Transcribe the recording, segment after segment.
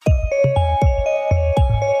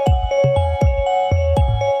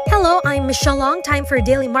Michelle Long. Time for a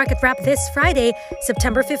daily market wrap this Friday,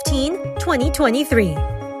 September 15, 2023.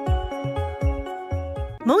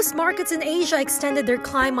 Most markets in Asia extended their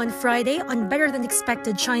climb on Friday on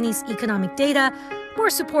better-than-expected Chinese economic data, more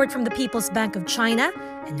support from the People's Bank of China,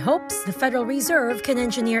 and hopes the Federal Reserve can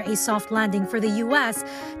engineer a soft landing for the U.S.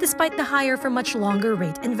 despite the higher for much longer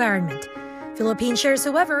rate environment. Philippine shares,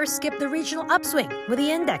 however, skipped the regional upswing, with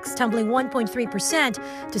the index tumbling 1.3%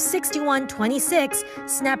 to 61.26,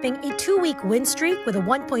 snapping a two-week win streak with a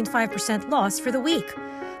 1.5% loss for the week.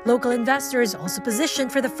 Local investors also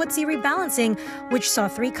positioned for the FTSE rebalancing, which saw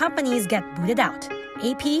three companies get booted out: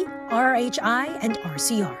 AP, RRHI, and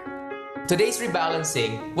RCR. Today's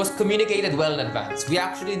rebalancing was communicated well in advance. We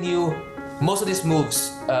actually knew most of these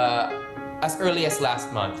moves as early as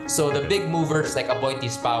last month. So the big movers like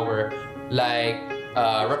Aboitiz Power, like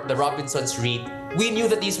the Robinsons REIT, we knew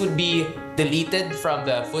that these would be deleted from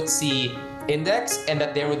the FTSE index and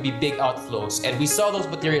that there would be big outflows. And we saw those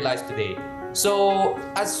materialize today. So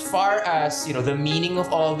as far as the meaning of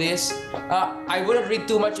all this, I wouldn't read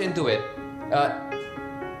too much into it.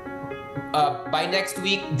 By next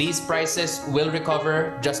week, these prices will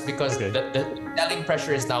recover just because the selling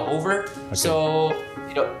pressure is now over. Okay. So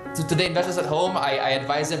to the investors at home, I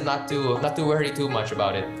advise them not to worry too much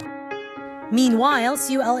about it. Meanwhile,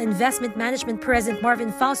 CUL Investment Management President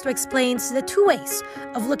Marvin Fausto explains the two ways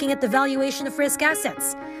of looking at the valuation of risk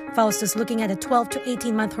assets. Fausto's looking at a 12 to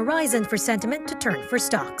 18-month horizon for sentiment to turn for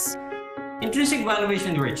stocks. Intrinsic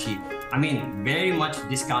valuations were cheap. Very much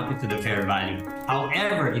discounted to the fair value.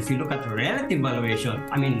 However, if you look at relative valuation,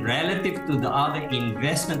 relative to the other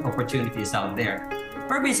investment opportunities out there,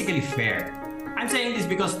 we're basically fair. I'm saying this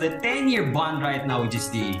because the 10-year bond right now, which is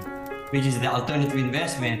the alternative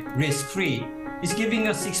investment, risk-free, is giving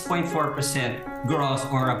us 6.4% gross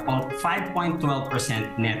or about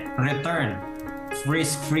 5.12% net return,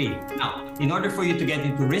 risk-free. Now, in order for you to get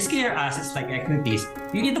into riskier assets like equities,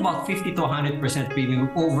 you need about 50 to 100%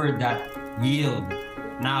 premium over that yield.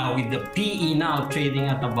 Now, with the PE now trading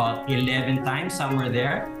at about 11 times, somewhere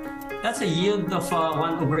there, that's a yield of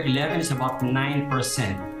 1/11 is about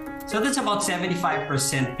 9%. So that's about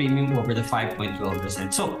 75% premium over the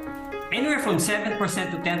 5.12%. So anywhere from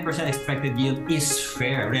 7% to 10% expected yield is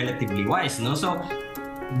fair, relatively wise. So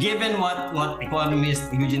given what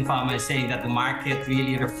economist Eugene Fama is saying, that the market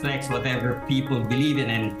really reflects whatever people believe in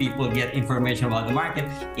and people get information about the market,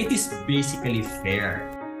 it is basically fair.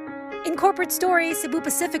 In corporate stories, Cebu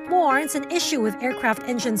Pacific warns an issue with aircraft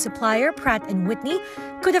engine supplier Pratt & Whitney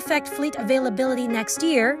could affect fleet availability next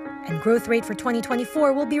year, and growth rate for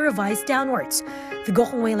 2024 will be revised downwards. The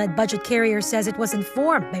Gokongwei-led budget carrier says it was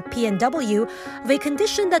informed by P&W of a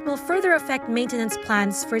condition that will further affect maintenance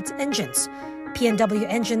plans for its engines. P&W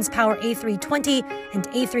engines power A320 and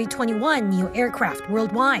A321 new aircraft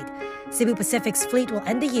worldwide. Cebu Pacific's fleet will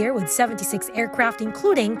end the year with 76 aircraft,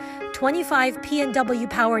 including 25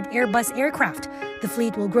 P&W-powered Airbus aircraft. The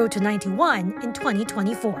fleet will grow to 91 in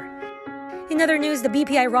 2024. In other news, the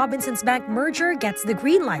BPI-Robinsons Bank merger gets the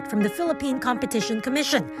green light from the Philippine Competition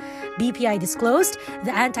Commission. BPI disclosed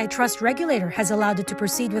the antitrust regulator has allowed it to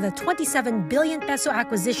proceed with a 27 billion peso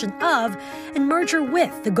acquisition of and merger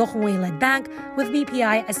with the Gokongwei-led bank, with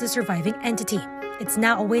BPI as the surviving entity. It's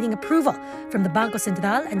now awaiting approval from the Bangko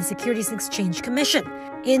Sentral and the Securities and Exchange Commission.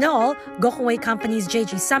 In all, Gokongwei companies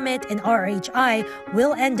JG Summit and RRHI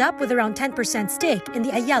will end up with around 10% stake in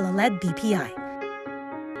the Ayala-led BPI.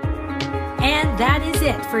 And that is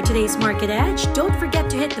it for today's Market Edge. Don't forget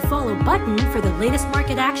to hit the follow button for the latest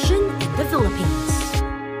market action in the Philippines.